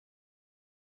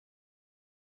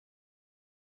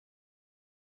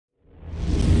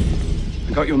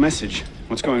I got your message.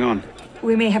 What's going on?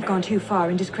 We may have gone too far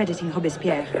in discrediting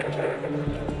Robespierre.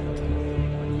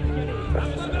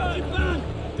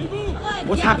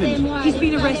 What's happened? He's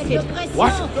been arrested.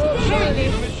 What? Apparently,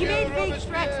 he made vague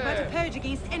threats about a purge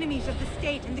against enemies of the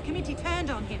state, and the committee turned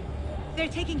on him. They're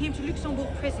taking him to Luxembourg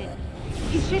prison.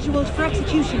 He's scheduled for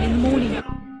execution in the morning.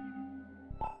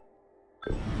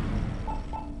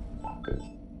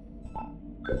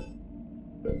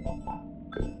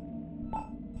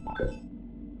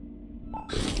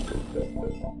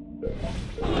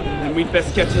 Then we'd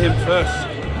best get to him first.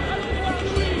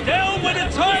 Down with the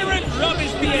tyrant,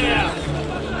 Robespierre!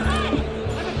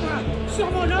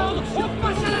 Sur mon ordre, on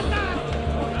passe à l'attaque!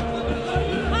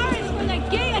 Paris for the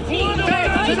guillotine!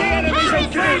 Death to the enemies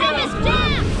of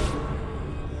freedom!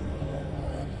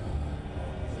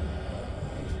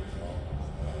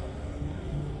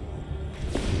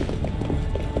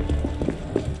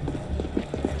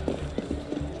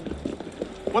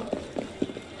 What?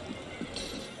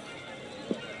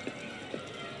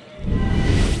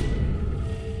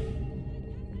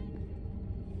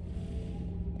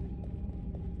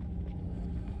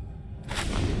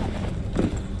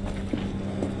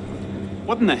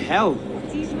 What in the hell?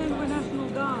 These men were National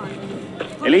Guard.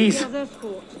 Elise!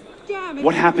 Damn it,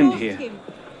 What we happened lost here? him.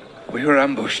 We were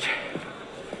ambushed.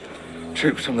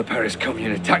 Troops from the Paris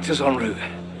Commune attacked us en route.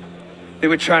 They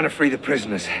were trying to free the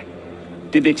prisoners.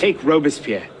 Did they take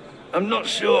Robespierre? I'm not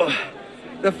sure.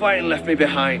 The fighting left me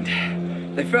behind.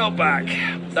 They fell back,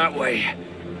 that way.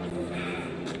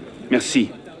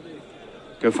 Merci.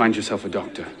 Go find yourself a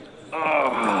doctor.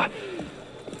 Oh,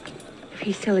 If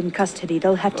he's still in custody,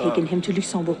 they'll have taken him to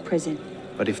Luxembourg prison.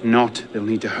 But if not, they'll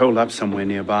need to hole up somewhere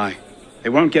nearby. They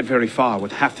won't get very far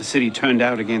with half the city turned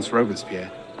out against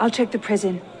Robespierre. I'll check the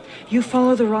prison. You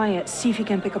follow the riot, see if you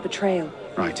can pick up a trail.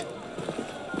 Right.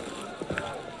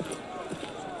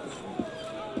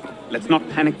 Let's not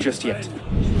panic just yet.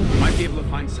 We might be able to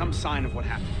find some sign of what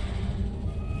happened.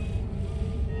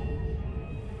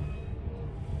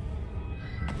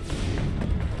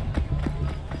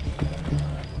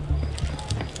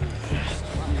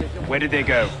 Where did they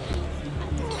go?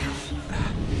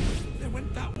 They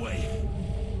went that way.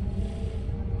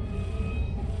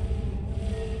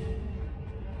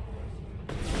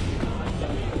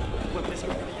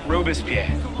 Robespierre.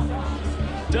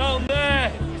 Down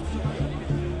there!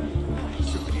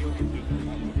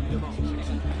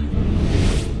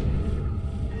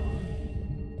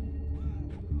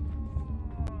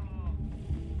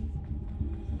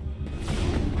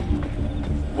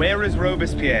 Where is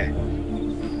Robespierre?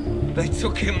 They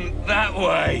took him that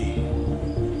way.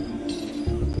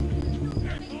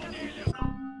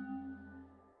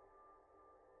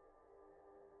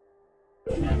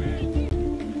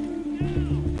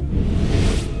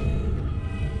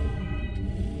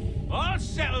 I'll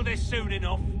settle this soon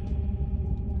enough.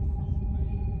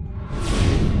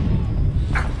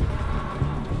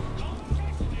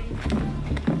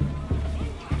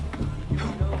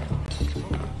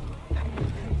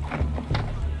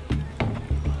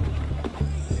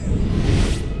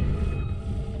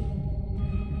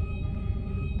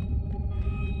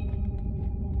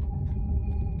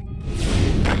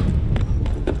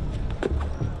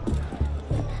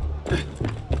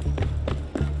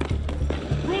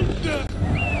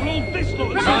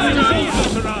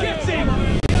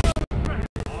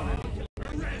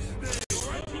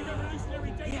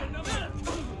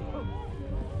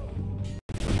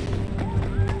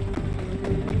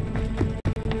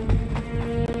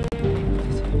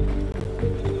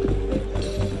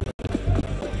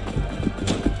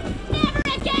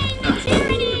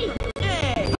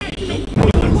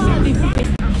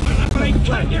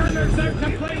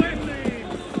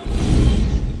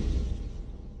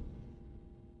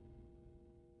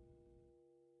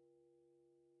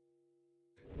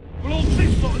 We'll hold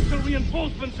this spot until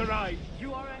reinforcements arrive.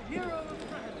 You are a hero of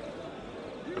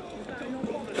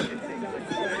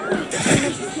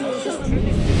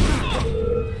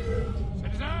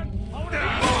Citizen, hold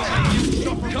it!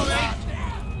 Stop coming!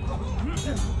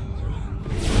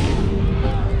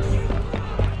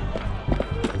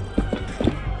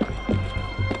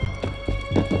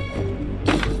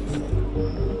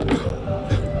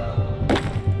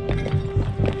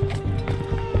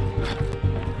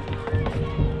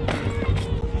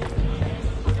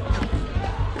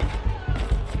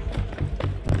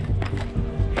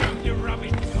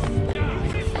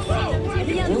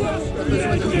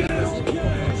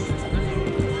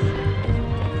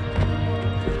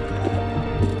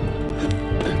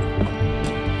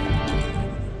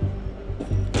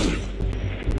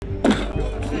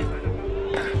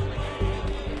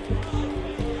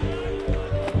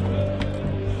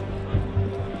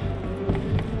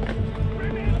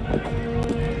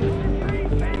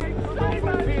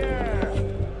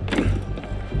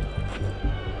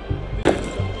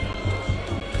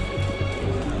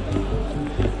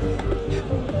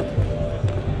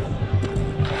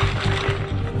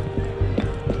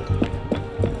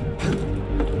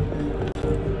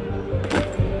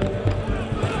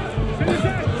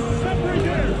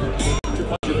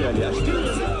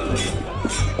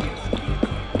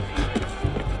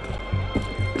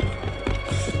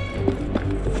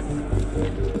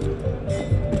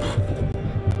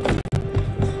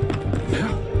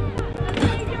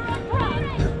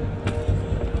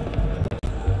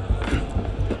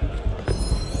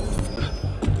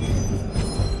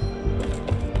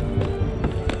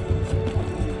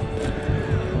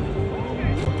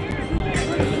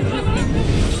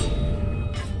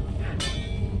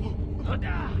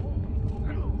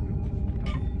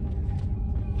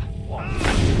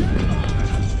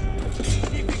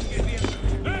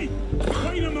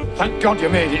 Thank God you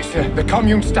made it, sir. The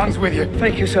commune stands with you.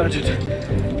 Thank you,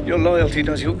 Sergeant. Your loyalty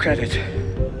does you credit.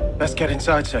 Let's get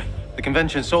inside, sir. The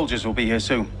convention soldiers will be here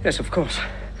soon. Yes, of course.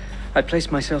 I place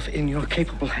myself in your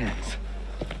capable hands.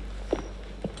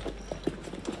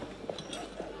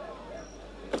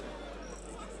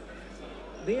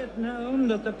 Be it known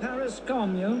that the Paris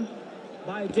Commune,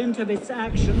 by dint of its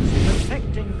actions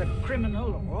protecting the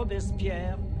criminal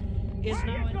Robespierre, is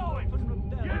now in open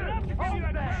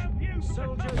rebellion against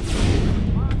soldiers in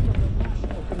command of the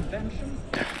National Convention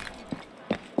and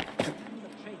the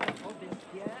traitor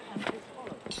Robespierre and his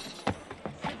followers.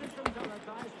 Citizens are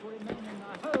advised to remain in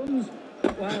their homes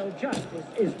while justice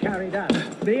is carried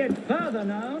out. Be it further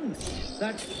known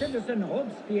that Citizen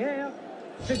Robespierre,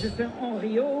 Citizen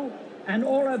Henriot, and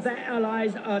all of their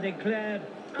allies are declared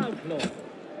outlawed.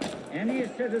 Any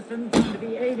citizen found to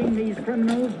be aiding these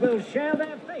criminals will share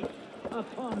their fate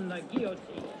upon the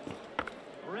guillotine.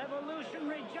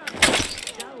 Revolutionary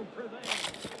justice shall prevail.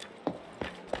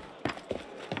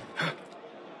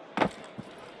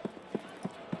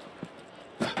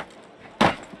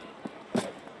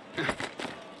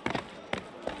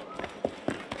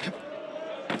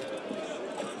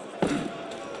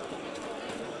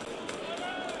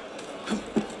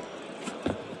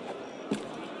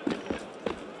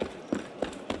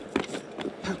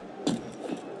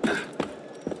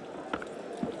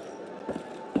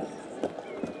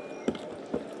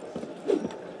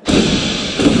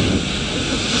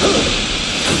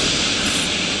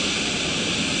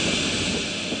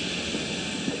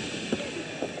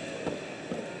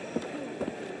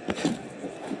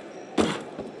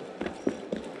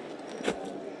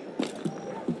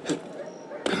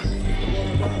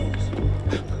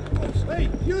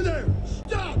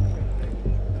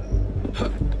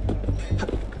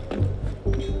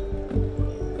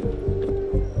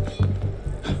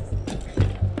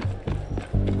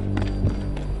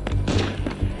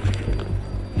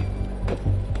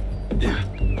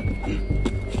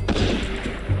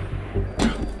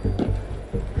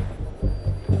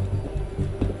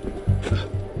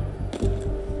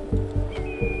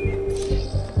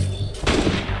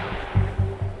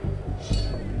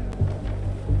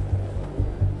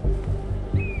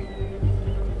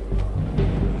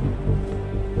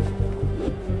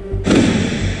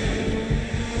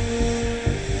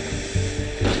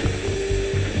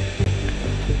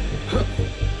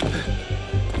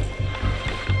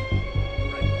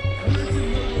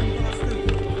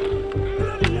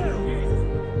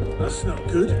 That's not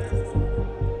good.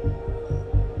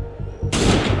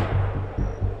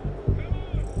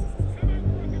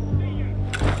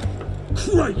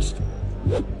 Christ!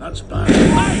 That's bad.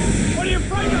 Hey! What are you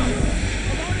afraid of?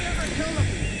 I've only ever killed them.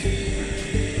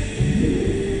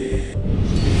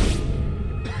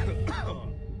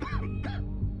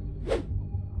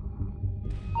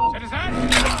 Citizen!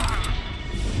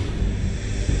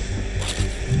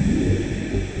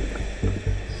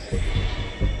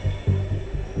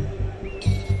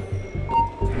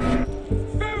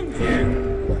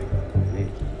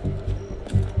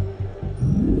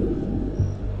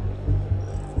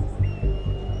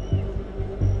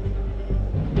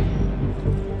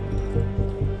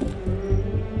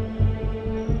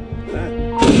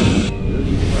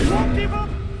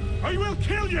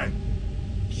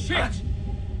 Shit!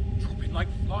 Dropping like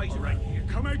flies around here.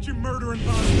 Come out, you murdering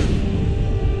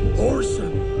bastard!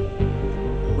 Orson!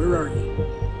 Where are you?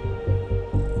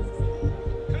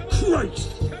 Christ!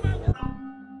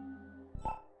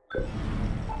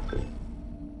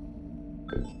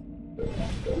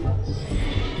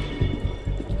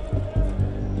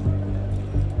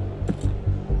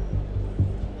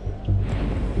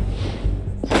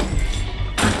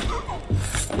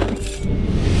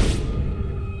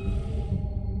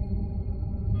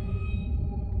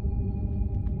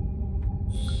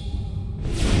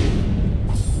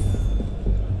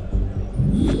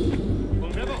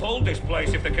 Hold this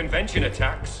place if the convention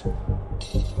attacks.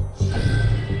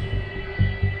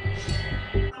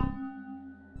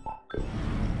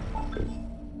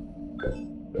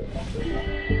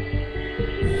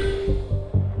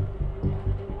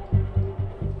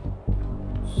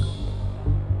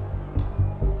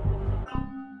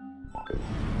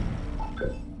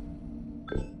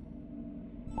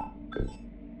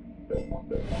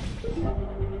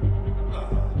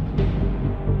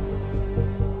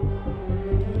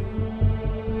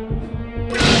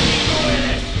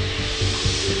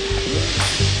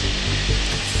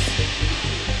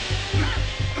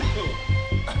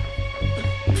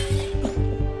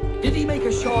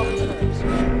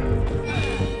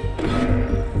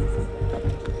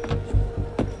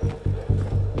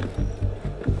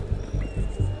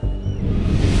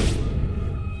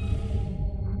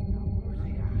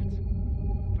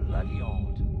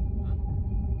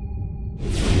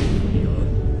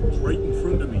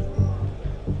 front of me.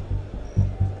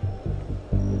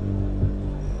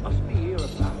 Must be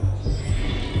hereabouts.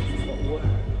 But where?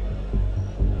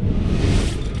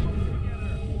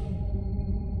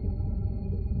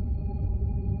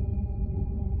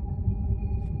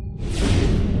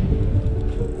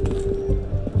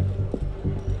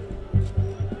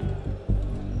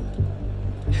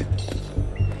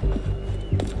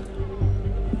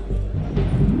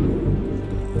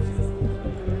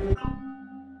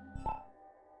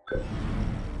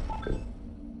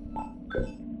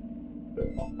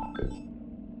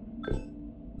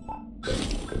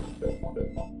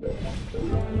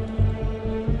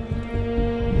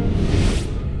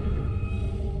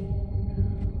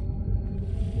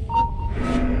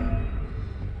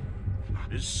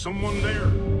 Is someone there?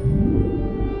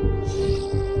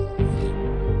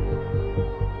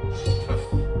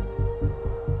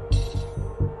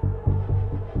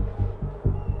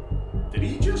 Did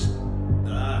he just...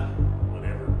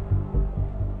 whatever.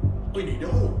 We need to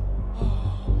hold.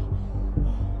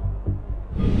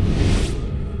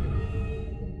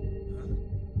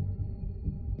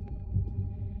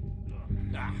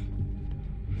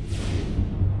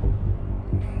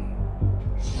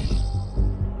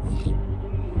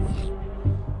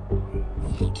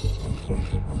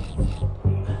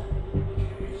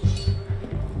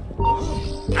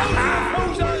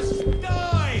 Losers,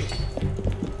 die!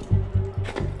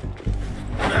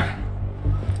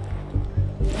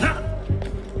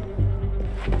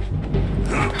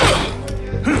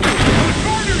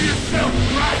 Corner yourself,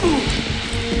 rat!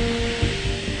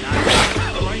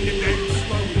 Blind it then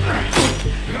slowly.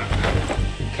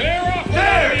 Clear off the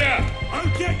area!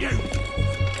 I'll get you!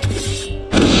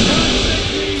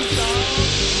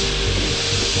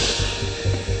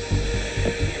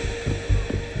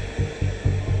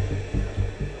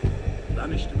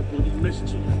 Vanished in the bloody mist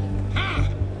here. Ha!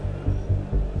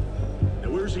 Now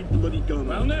where's he bloody gone?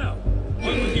 Well now, you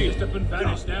were used up and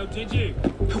vanished now, did you?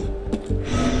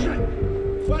 Shit!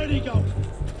 Where'd he go?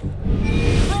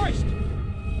 Christ!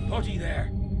 Body there.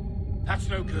 That's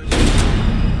no good.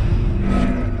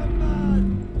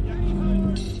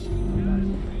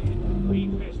 We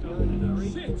pissed off in a hurry.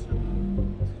 Shit!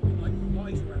 Like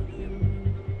flies around here.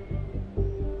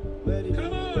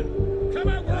 Come on! Come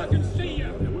out where I can see you!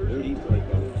 Where's he bloody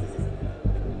gone?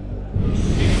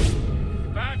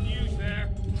 Shit! Bad news there.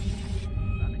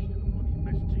 Vanished in the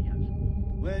bloody mist here.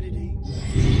 Where did he?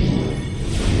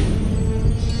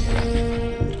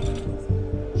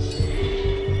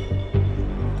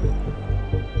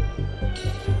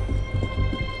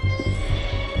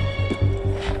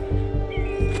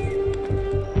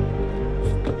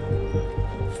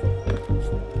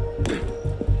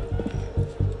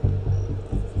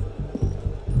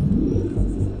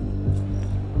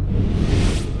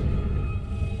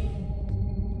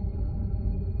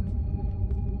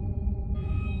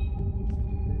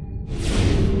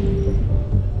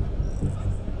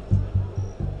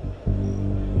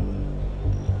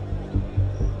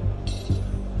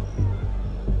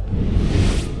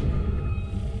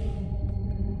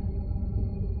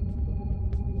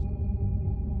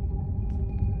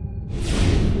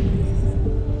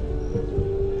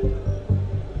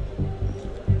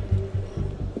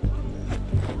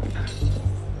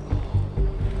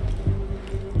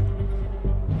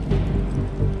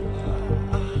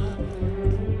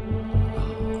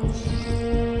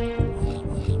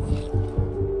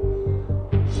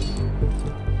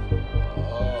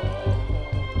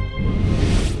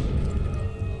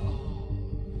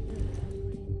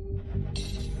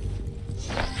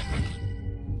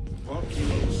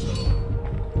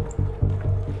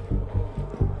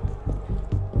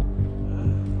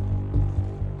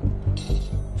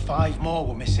 Five more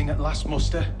were missing at last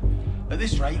muster. At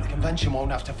this rate, the convention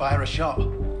won't have to fire a shot.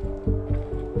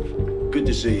 Good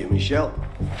to see you, Michelle.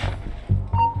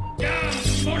 Down,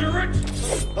 moderate!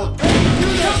 Come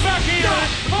back here and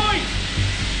fight!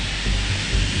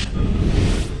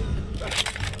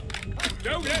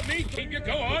 Don't let me keep you.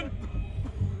 Go on!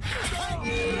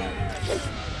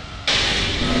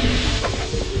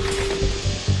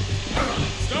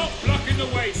 Stop blocking the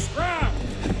way! Scram!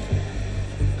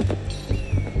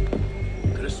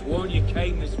 Could have sworn you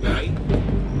came this way.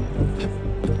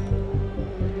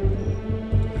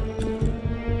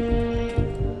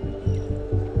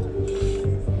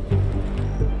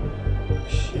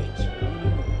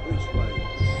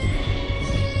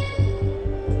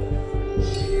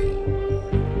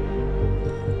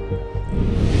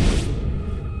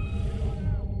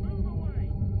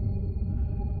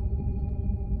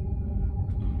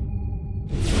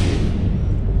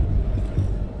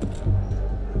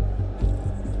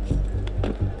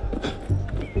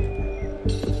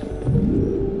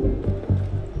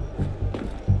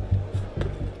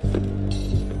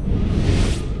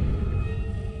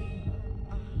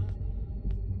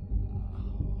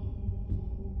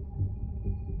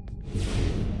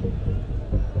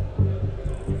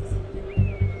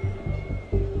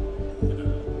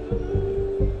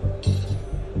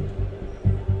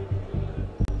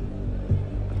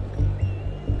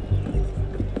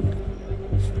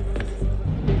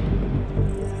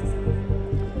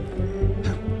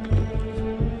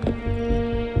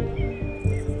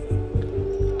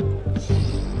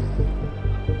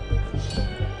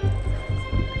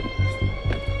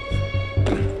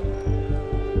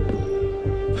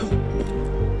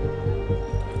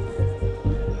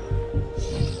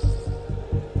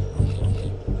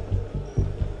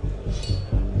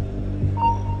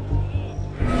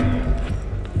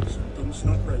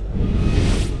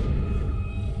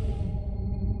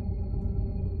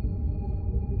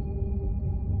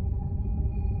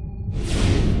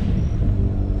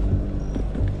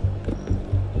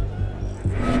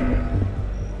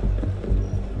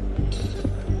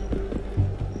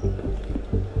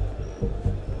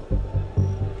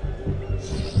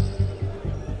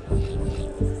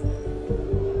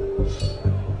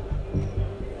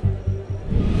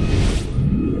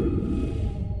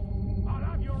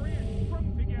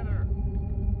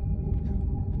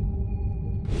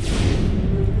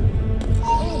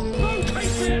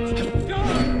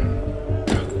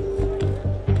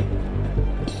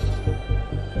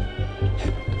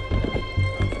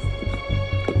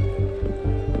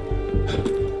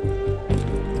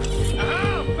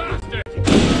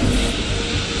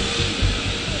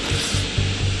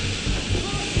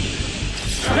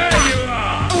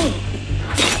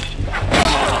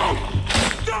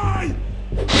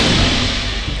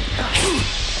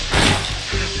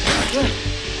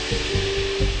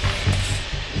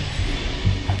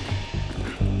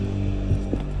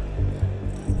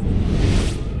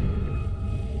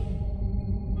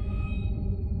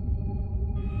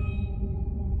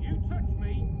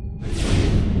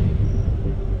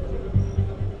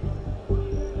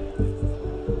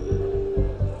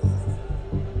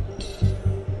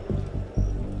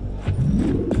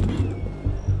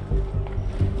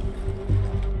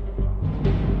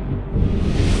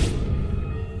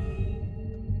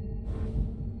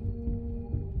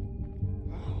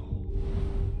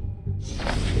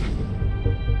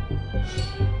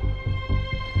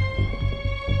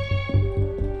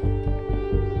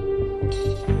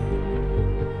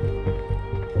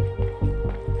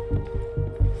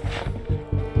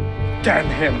 Damn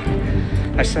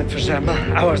him! I sent for Zema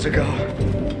hours ago.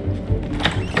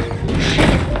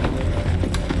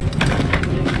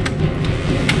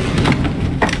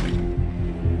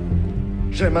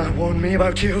 Zema warned me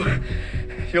about you.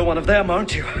 You're one of them,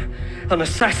 aren't you? An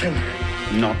assassin.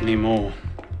 Not anymore.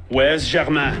 Where's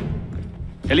Germain?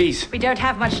 Elise. We don't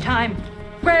have much time.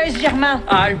 Where is Germain?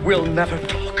 I will never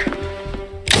talk.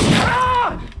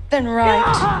 Then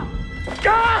right.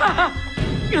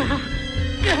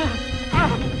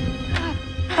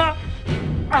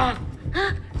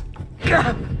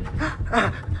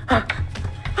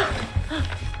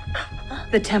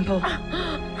 The temple.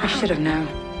 I should have known.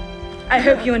 I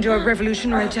hope you enjoy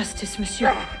revolutionary justice,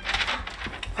 monsieur.